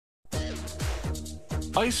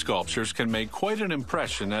Ice sculptures can make quite an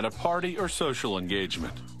impression at a party or social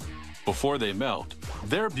engagement. Before they melt,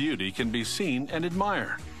 their beauty can be seen and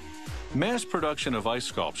admired. Mass production of ice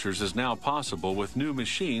sculptures is now possible with new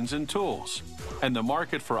machines and tools, and the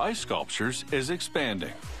market for ice sculptures is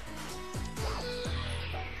expanding.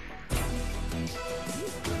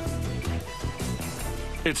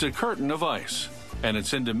 It's a curtain of ice, and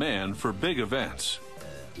it's in demand for big events.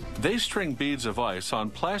 They string beads of ice on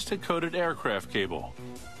plastic-coated aircraft cable.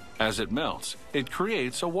 As it melts, it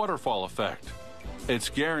creates a waterfall effect. It's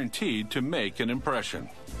guaranteed to make an impression.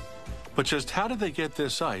 But just how do they get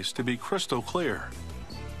this ice to be crystal clear?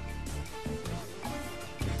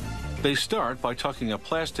 They start by tucking a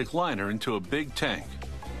plastic liner into a big tank.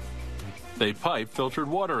 They pipe filtered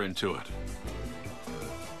water into it.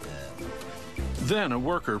 Then a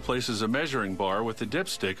worker places a measuring bar with the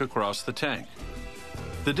dipstick across the tank.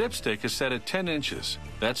 The dipstick is set at 10 inches.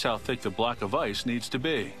 That's how thick the block of ice needs to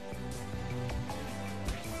be.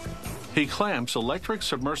 He clamps electric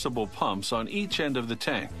submersible pumps on each end of the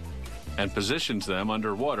tank and positions them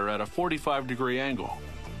underwater at a 45-degree angle.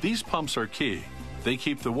 These pumps are key. They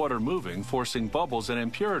keep the water moving, forcing bubbles and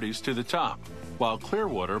impurities to the top, while clear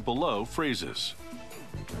water below freezes.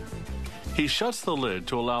 He shuts the lid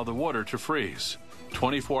to allow the water to freeze.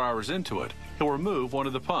 24 hours into it, he'll remove one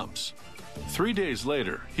of the pumps. 3 days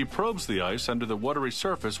later, he probes the ice under the watery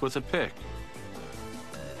surface with a pick.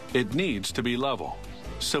 It needs to be level,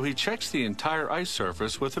 so he checks the entire ice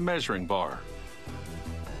surface with a measuring bar.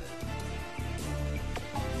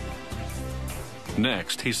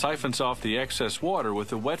 Next, he siphons off the excess water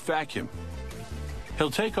with a wet vacuum.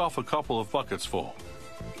 He'll take off a couple of buckets full.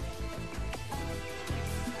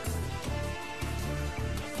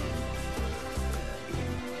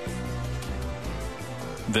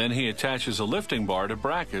 Then he attaches a lifting bar to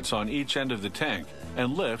brackets on each end of the tank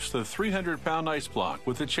and lifts the 300-pound ice block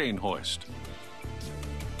with a chain hoist.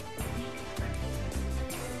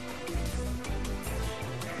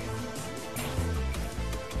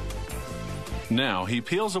 Now he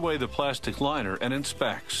peels away the plastic liner and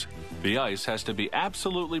inspects. The ice has to be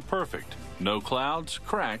absolutely perfect, no clouds,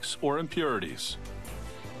 cracks, or impurities.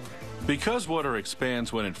 Because water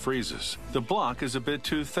expands when it freezes, the block is a bit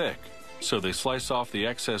too thick. So they slice off the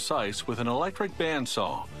excess ice with an electric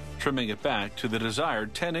bandsaw, trimming it back to the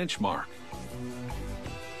desired 10-inch mark.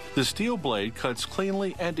 The steel blade cuts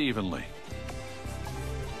cleanly and evenly.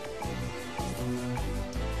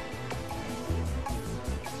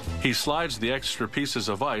 He slides the extra pieces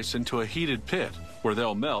of ice into a heated pit where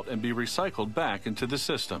they'll melt and be recycled back into the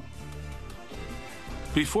system.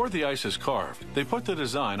 Before the ice is carved, they put the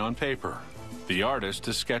design on paper. The artist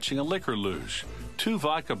is sketching a liquor luge, 2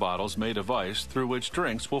 vodka bottles made of ice through which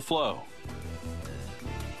drinks will flow.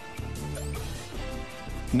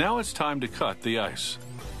 Now it's time to cut the ice.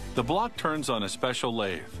 The block turns on a special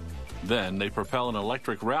lathe. Then they propel an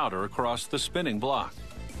electric router across the spinning block.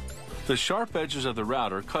 The sharp edges of the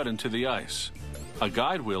router cut into the ice. A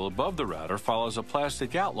guide wheel above the router follows a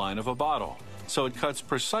plastic outline of a bottle, so it cuts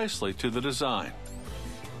precisely to the design.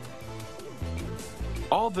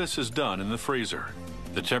 All this is done in the freezer.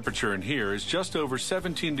 The temperature in here is just over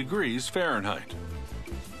 17 degrees Fahrenheit.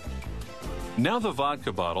 Now the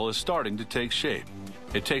vodka bottle is starting to take shape.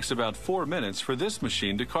 It takes about 4 minutes for this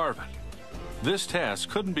machine to carve it. This task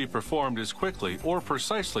couldn't be performed as quickly or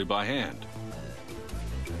precisely by hand.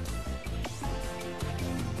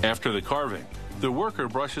 After the carving, the worker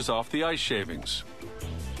brushes off the ice shavings.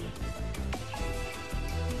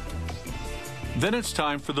 Then it's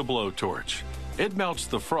time for the blowtorch. It melts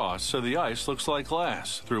the frost so the ice looks like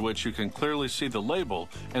glass, through which you can clearly see the label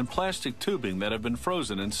and plastic tubing that have been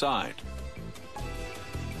frozen inside.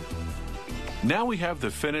 Now we have the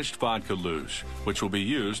finished vodka luge, which will be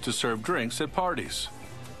used to serve drinks at parties.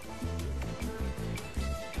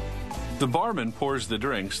 The barman pours the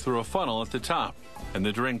drinks through a funnel at the top, and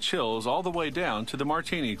the drink chills all the way down to the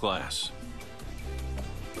martini glass.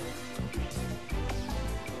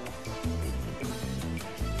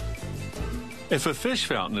 If a fish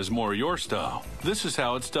fountain is more your style, this is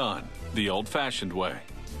how it's done, the old-fashioned way.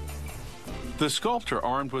 The sculptor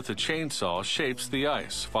armed with a chainsaw shapes the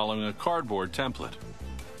ice, following a cardboard template.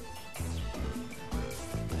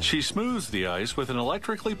 She smooths the ice with an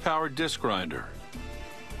electrically powered disc grinder,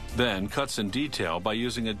 then cuts in detail by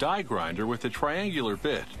using a die grinder with a triangular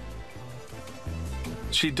bit.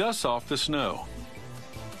 She dusts off the snow,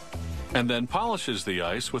 and then polishes the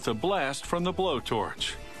ice with a blast from the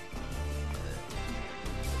blowtorch.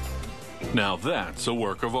 Now that's a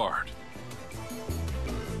work of art.